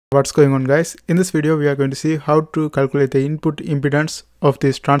What's going on, guys? In this video we are going to see how to calculate the input impedance of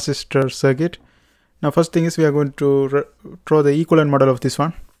this transistor circuit. Now first thing is we are going to draw the equivalent model of this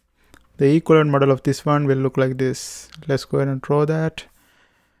one. The equivalent model of this one will look like this. Let's go ahead and draw that.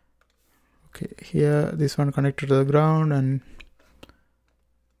 Okay, here this one connected to the ground, and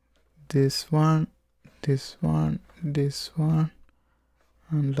this one, and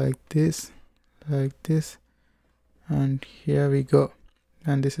like this, and here we go.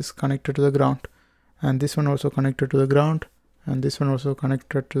 And this is connected to the ground, and this one also connected to the ground, and this one also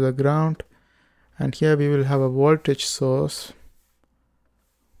connected to the ground. And here we will have a voltage source,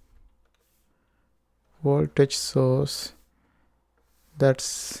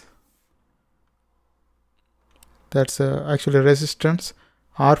 that's actually resistance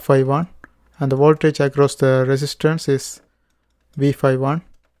R51, and the voltage across the resistance is V51.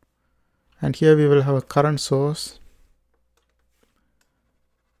 And here we will have a current source.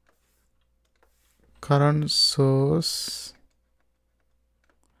 Current source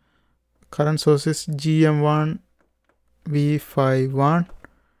is GM1 V51,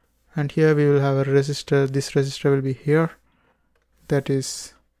 and here we will have a resistor. This resistor will be here, that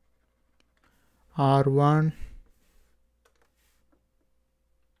is R1,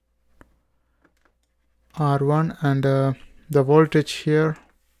 and the voltage here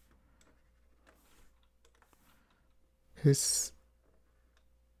is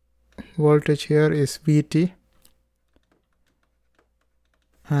VT,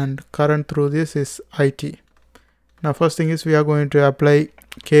 and current through this is IT. Now first thing is we are going to apply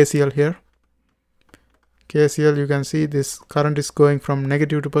KCL here. KCL, you can see this current is going from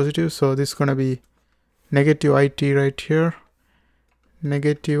negative to positive, so this is going to be negative IT right here.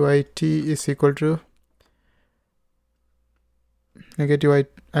 Negative IT is equal to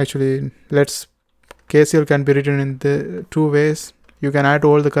actually KCL can be written in the two ways. You can add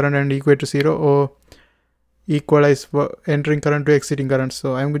all the current and equate to 0, or equalize entering current to exiting current.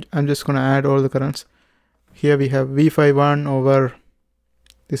 So I'm just going to add all the currents. Here we have V51 over,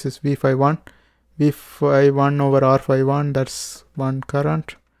 this is V51 over R51, that's one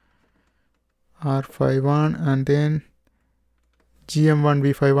current, R51, and then GM1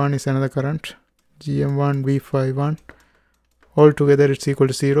 V51 is another current, GM1 V51. Altogether it's equal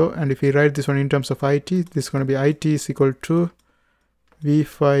to 0. And if we write this one in terms of IT, this is going to be IT is equal to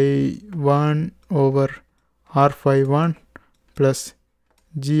V51 over R51 plus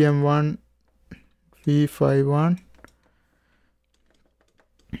GM1 V51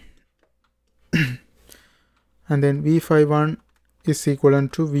 and then V51 is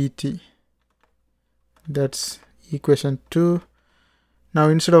equivalent to VT. That's equation 2. Now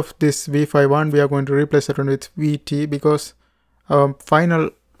instead of this V51 we are going to replace it with VT, because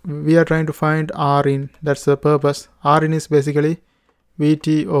we are trying to find Rin. That's the purpose. Rin is basically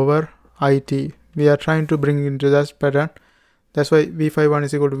VT over IT. We are trying to bring into that pattern. That's why V51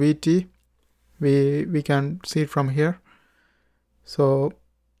 is equal to VT. We can see it from here. So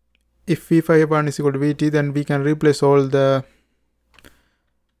if V51 is equal to VT, then we can replace all the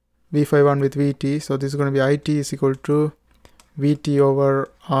V51 with VT. So this is going to be IT is equal to VT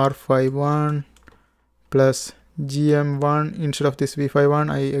over R51 plus GM1. Instead of this V51,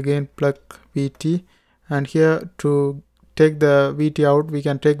 I again plug VT, and here to take the VT out we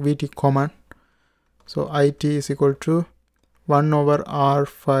can take VT common. So IT is equal to 1 over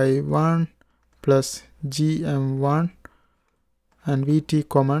R51 plus GM1 and VT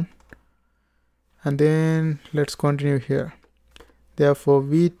common, and then let's continue here. Therefore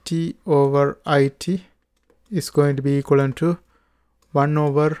VT over IT is going to be equivalent to 1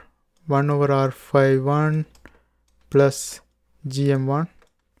 over R51 plus GM1.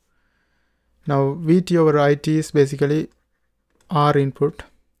 Now VT over IT is basically R input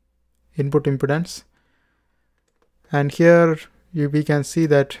impedance, and here we can see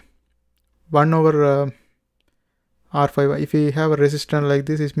that 1 over R51, if we have a resistor like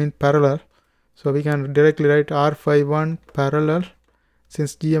this, it means parallel, so we can directly write R51 parallel.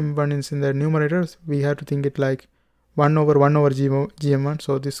 Since GM1 is in the numerator, we have to think it like 1 over GM1,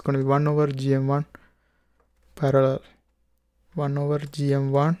 so this is going to be 1 over GM1 parallel, 1 over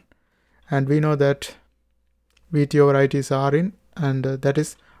GM1, and we know that VT over IT is Rin, and that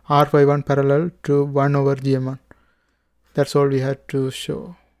is R51 parallel to 1 over GM1. That's all we had to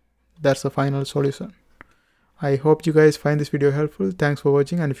show. That's the final solution. I hope you guys find this video helpful. Thanks for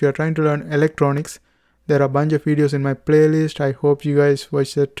watching, and if you are trying to learn electronics, there are a bunch of videos in my playlist. I hope you guys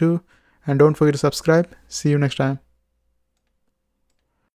watch that too, and don't forget to subscribe. See you next time.